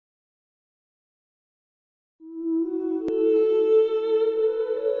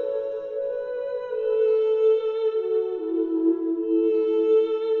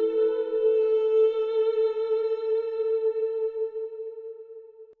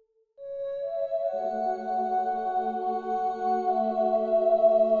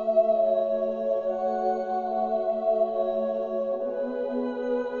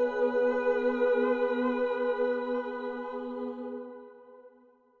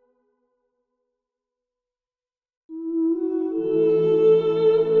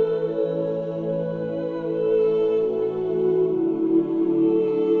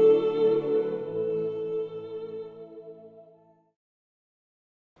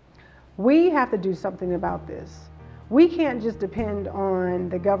We have to do something about this. We can't just depend on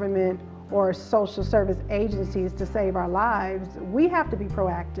the government or social service agencies to save our lives. We have to be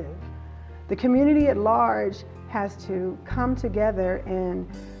proactive. The community at large has to come together and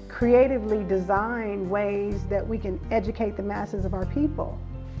creatively design ways that we can educate the masses of our people.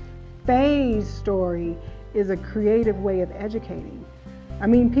 Faye's story is a creative way of educating. I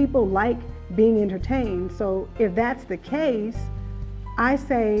mean, people like being entertained, so if that's the case, I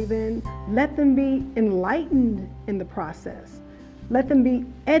say then let them be enlightened in the process. Let them be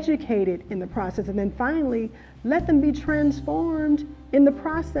educated in the process, and then finally, let them be transformed in the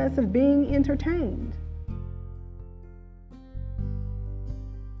process of being entertained.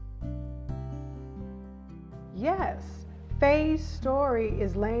 Yes, Faye's story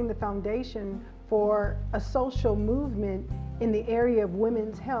is laying the foundation for a social movement in the area of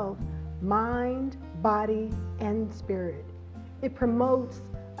women's health, mind, body, and spirit. It promotes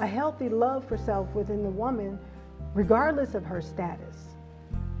a healthy love for self within the woman, regardless of her status.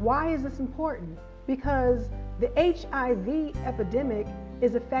 Why is this important? Because the HIV epidemic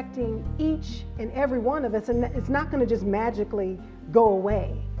is affecting each and every one of us, and it's not going to just magically go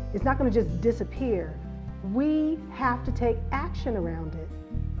away. It's not going to just disappear. We have to take action around it.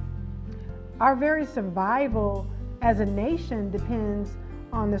 Our very survival as a nation depends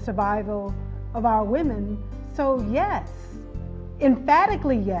on the survival of our women. So yes,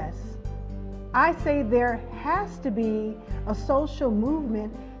 emphatically yes, I say there has to be a social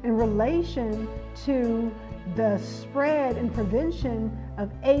movement in relation to the spread and prevention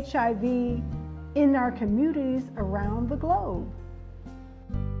of HIV in our communities around the globe.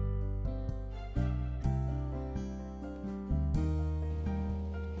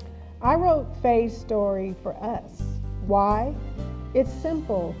 I wrote Faye's story for us. Why? It's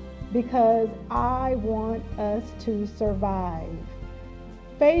simple, because I want us to survive.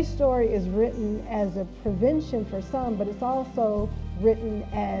 Faye's story is written as a prevention for some, but it's also written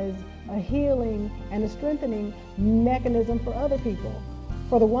as a healing and a strengthening mechanism for other people.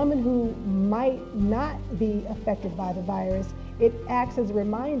 For the woman who might not be affected by the virus, it acts as a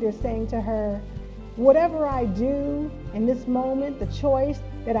reminder saying to her, whatever I do in this moment, the choice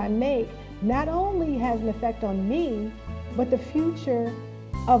that I make not only has an effect on me, but the future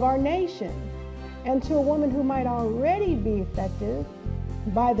of our nation. And to a woman who might already be affected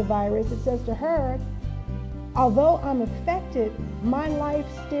by the virus, it says to her, although I'm affected, my life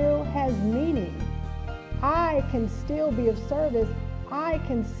still has meaning. I can still be of service. I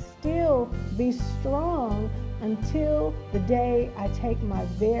can still be strong until the day I take my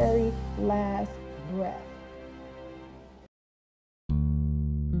very last breath.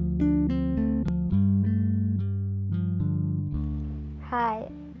 Hi,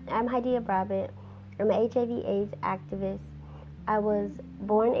 I'm Heidi Brabant. I'm an HIV/AIDS activist. I was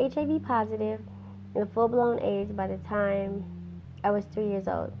born HIV positive and full-blown AIDS by the time I was 3 years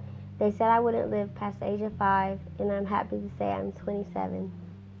old. They said I wouldn't live past the age of 5, and I'm happy to say I'm 27.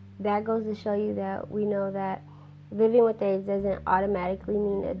 That goes to show you that we know that living with AIDS doesn't automatically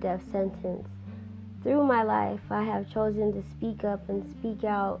mean a death sentence. Through my life, I have chosen to speak up and speak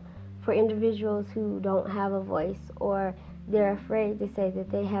out for individuals who don't have a voice, or they're afraid to say that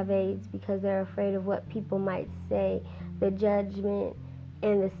they have AIDS because they're afraid of what people might say, the judgment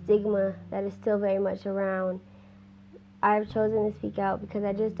and the stigma that is still very much around. I've chosen to speak out because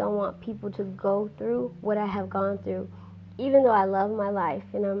I just don't want people to go through what I have gone through. Even though I love my life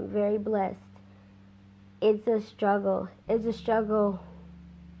and I'm very blessed, it's a struggle. It's a struggle.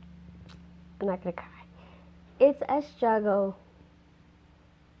 I'm not going to cry. It's a struggle.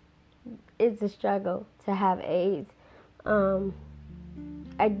 It's a struggle to have AIDS.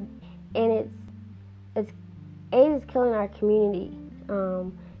 AIDS is killing our community.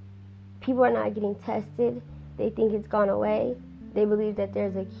 People are not getting tested. They think it's gone away. They believe that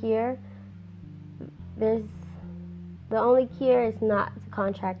there's a cure. The only cure is not to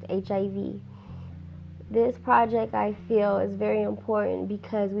contract HIV. This project, I feel, is very important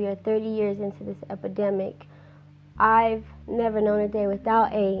because we are 30 years into this epidemic. I've never known a day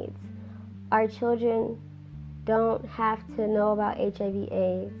without AIDS. Our children don't have to know about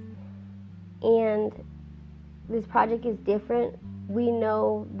HIV/AIDS. And this project is different. We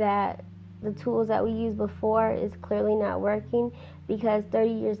know that the tools that we used before is clearly not working because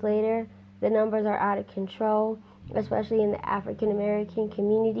 30 years later, the numbers are out of control, especially in the African American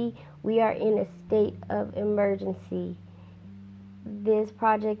community. We are in a state of emergency. This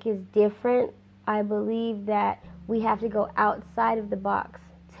project is different. I believe that we have to go outside of the box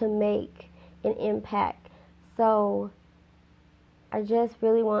to make an impact. So I just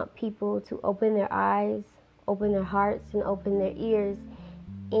really want people to open their eyes, open their hearts, and open their ears,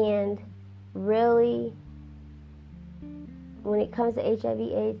 And really, when it comes to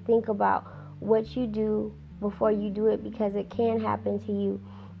HIV/AIDS, think about what you do before you do it, because it can happen to you.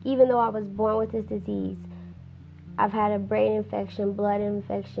 Even though I was born with this disease, I've had a brain infection, blood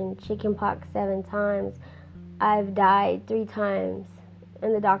infection, chickenpox 7 times. I've died 3 times,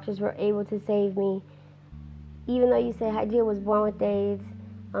 and the doctors were able to save me. Even though you say Hadia was born with AIDS,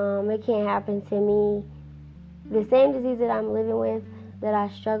 it can't happen to me. The same disease that I'm living with, that I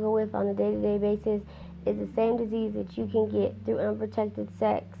struggle with on a day-to-day basis, is the same disease that you can get through unprotected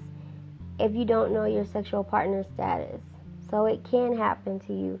sex if you don't know your sexual partner status. So it can happen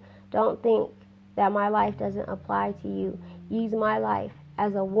to you. Don't think that my life doesn't apply to you. Use my life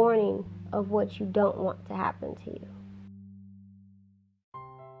as a warning of what you don't want to happen to you.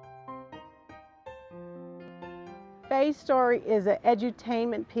 Faye's story is an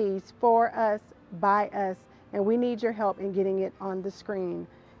edutainment piece for us, by us, and we need your help in getting it on the screen.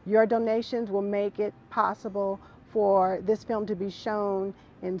 Your donations will make it possible for this film to be shown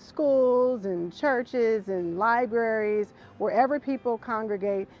in schools and churches and libraries, wherever people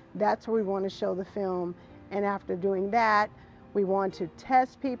congregate. That's where we want to show the film. And after doing that, we want to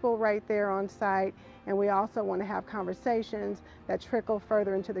test people right there on site, and we also want to have conversations that trickle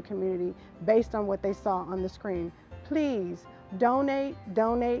further into the community based on what they saw on the screen. Please donate,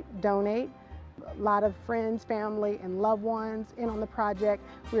 donate, donate. A lot of friends, family, and loved ones in on the project.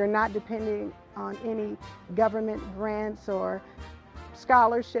 We are not depending on any government grants or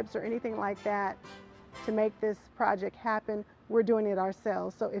scholarships or anything like that to make this project happen. We're doing it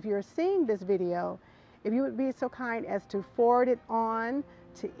ourselves. So if you're seeing this video, if you would be so kind as to forward it on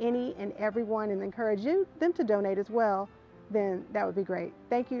to any and everyone and encourage them to donate as well, then that would be great.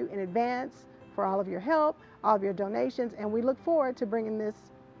 Thank you in advance for all of your help, all of your donations, and we look forward to bringing this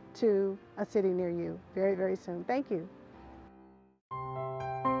to a city near you very, very soon. Thank you.